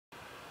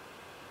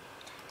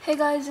Hey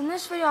guys, in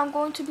this video I'm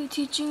going to be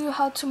teaching you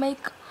how to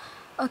make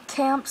a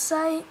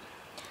campsite.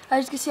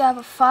 As you can see, I have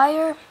a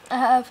fire, I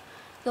have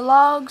the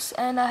logs,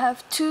 and I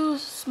have two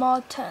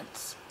small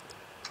tents.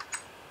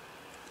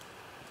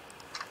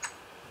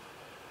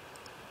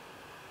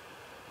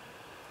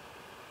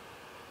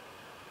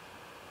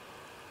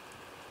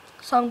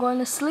 So I'm going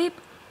to sleep.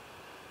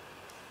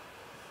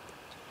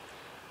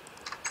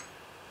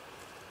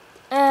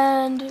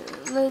 And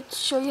let's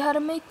show you how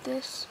to make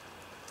this.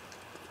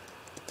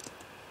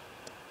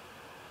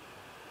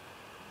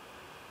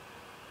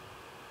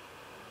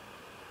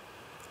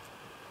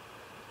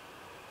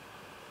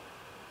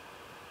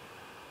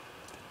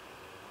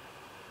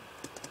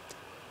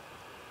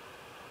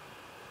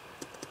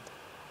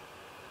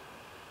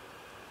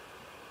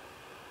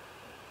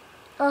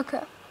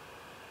 Okay.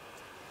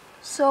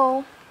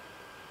 So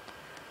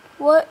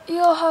what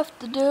you'll have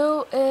to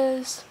do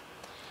is,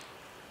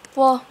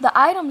 well, the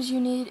items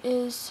you need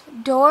is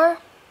door,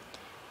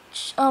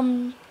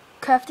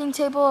 crafting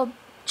table,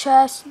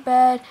 chest,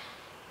 bed,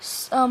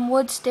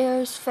 wood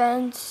stairs,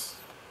 fence,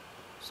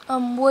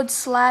 wood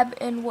slab,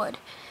 and wood.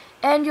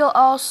 And you'll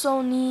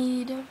also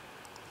need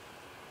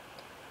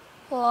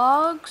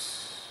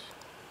logs,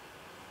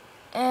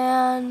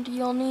 and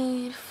you'll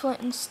need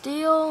flint and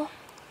steel,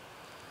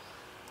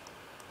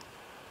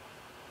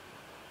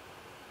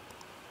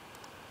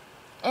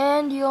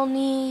 and you'll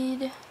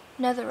need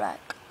netherrack.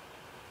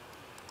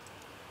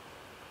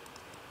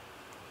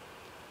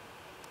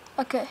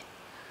 Okay,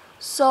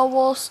 so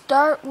we'll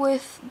start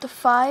with the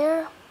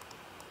fire.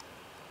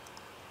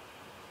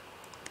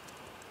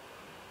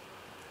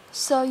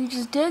 So you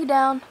just dig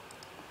down,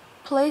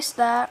 place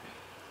that.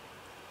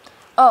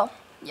 Oh,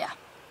 yeah.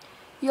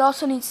 You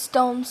also need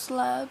stone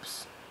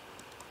slabs.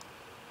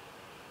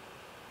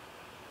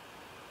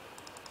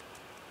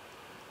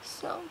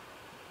 So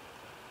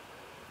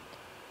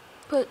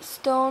put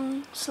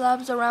stone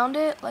slabs around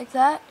it like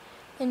that,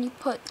 and you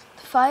put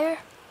the fire.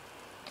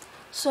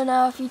 So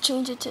now if you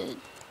change it to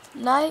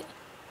night,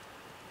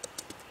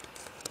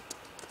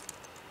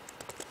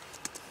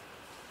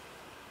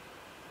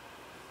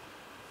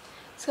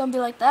 it's gonna be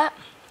like that.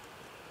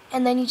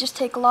 And then you just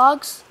take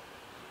logs,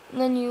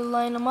 and then you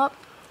line them up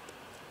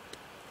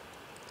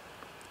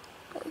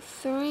like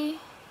 3,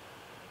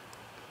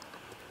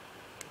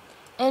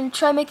 and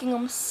try making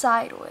them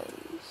sideways.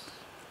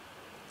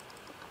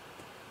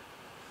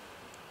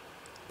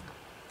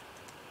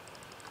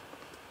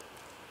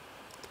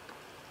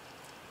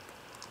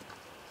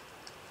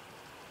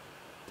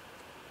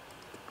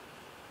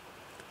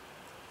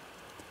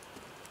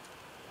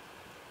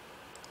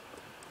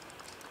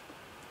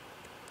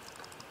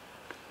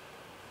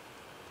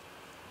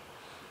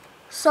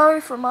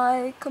 Sorry for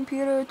my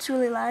computer, it's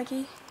really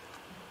laggy.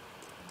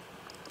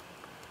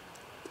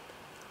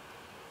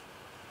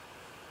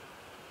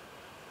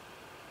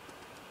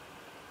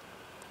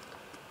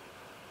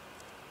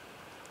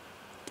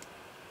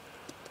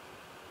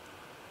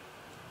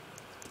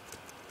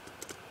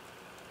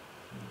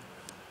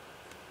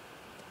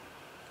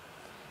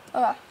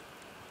 Okay.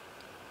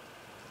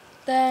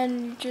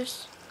 Then you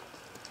just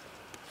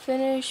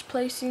finish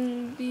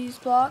placing these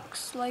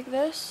blocks like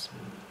this,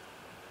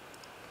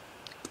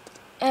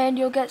 and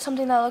you'll get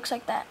something that looks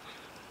like that.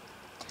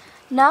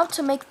 Now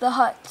to make the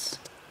huts,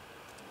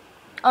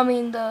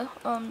 the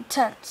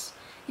tents,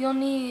 you'll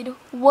need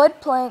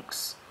wood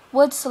planks,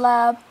 wood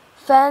slab,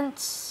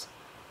 fence,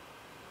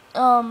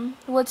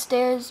 wood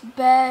stairs,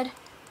 bed.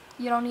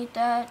 You don't need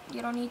that,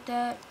 you don't need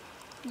that,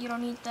 you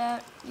don't need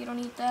that, you don't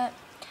need that.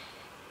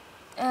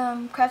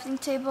 Crafting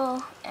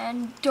table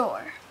and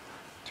door.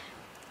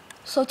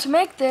 So to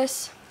make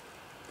this,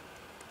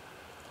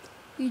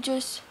 you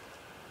just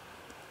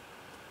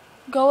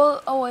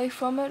go away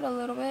from it a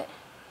little bit.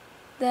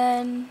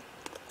 Then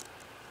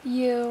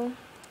you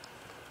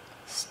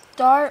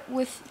start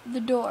with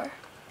the door.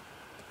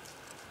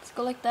 Let's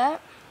go like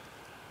that.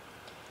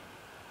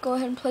 Go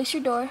ahead and place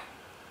your door.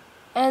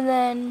 And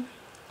then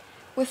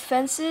with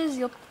fences,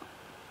 you'll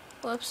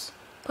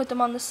put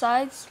them on the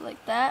sides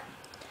like that.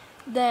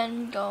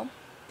 Then go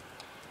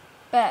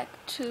back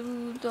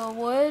to the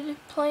wood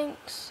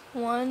planks.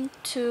 1,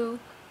 2,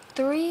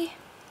 3.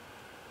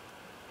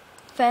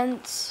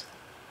 Fence.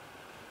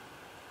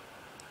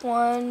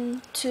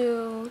 1,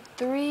 2,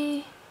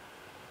 3.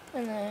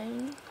 And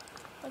then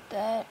like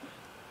that.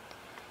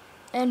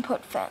 And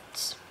put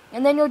fence.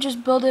 And then you'll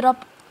just build it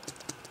up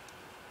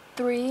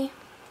 3.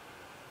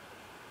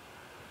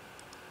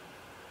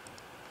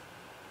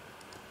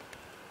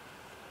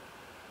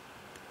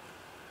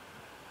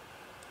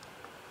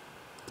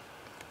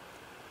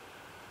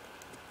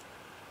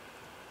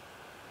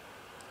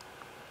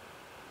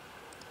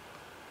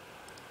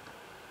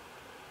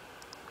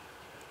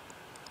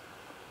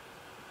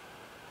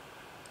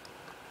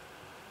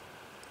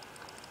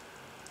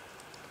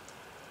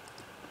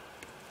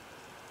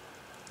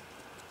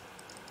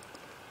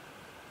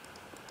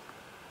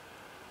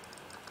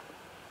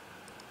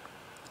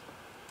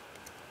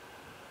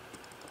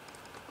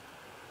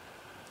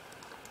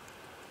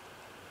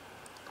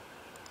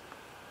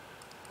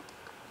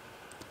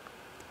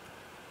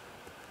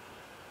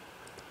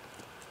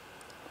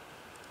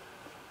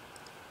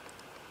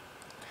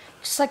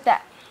 like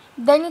that.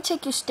 Then you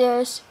take your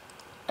stairs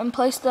and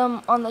place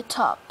them on the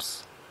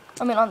tops.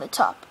 On the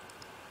top.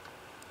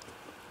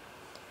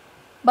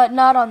 But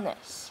not on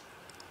this.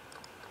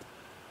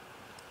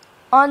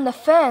 On the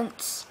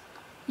fence,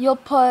 you'll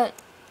put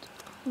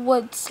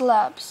wood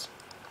slabs.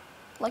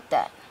 Like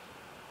that.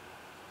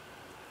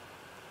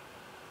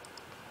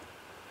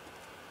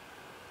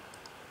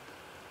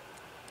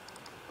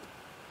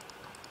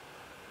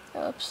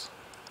 Oops.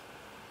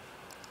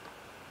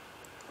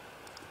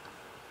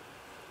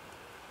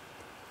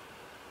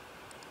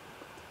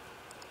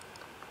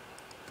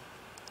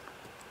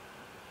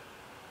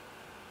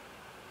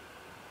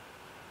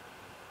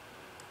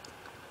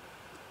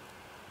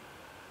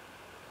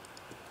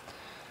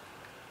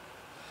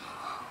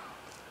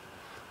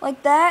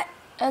 Like that,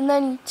 and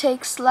then you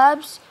take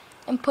slabs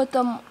and put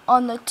them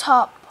on the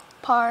top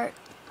part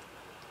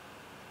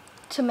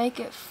to make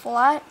it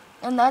flat,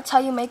 and that's how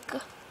you make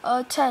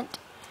a tent.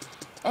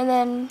 And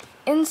then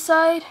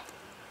inside,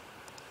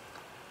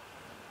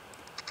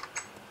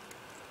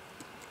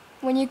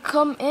 when you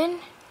come in,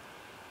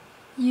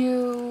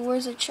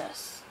 where's the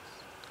chest?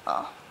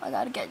 Oh, I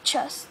gotta get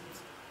chests.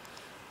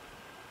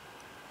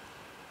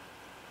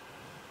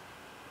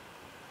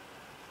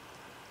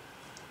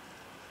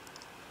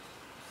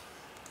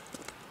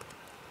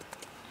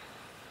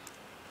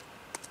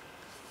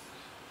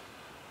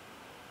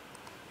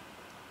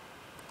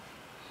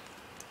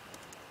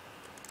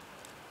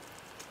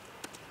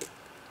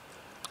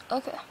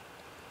 Okay,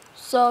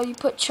 so you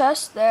put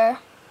chest there,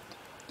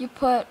 you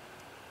put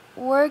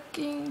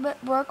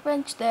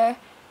workbench there,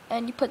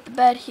 and you put the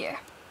bed here.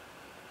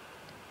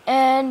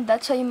 And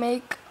that's how you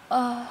make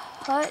a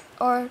hut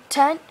or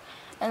tent,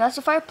 and that's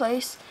a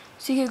fireplace.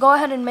 So you can go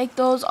ahead and make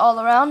those all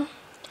around,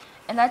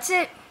 and that's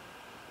it.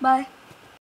 Bye.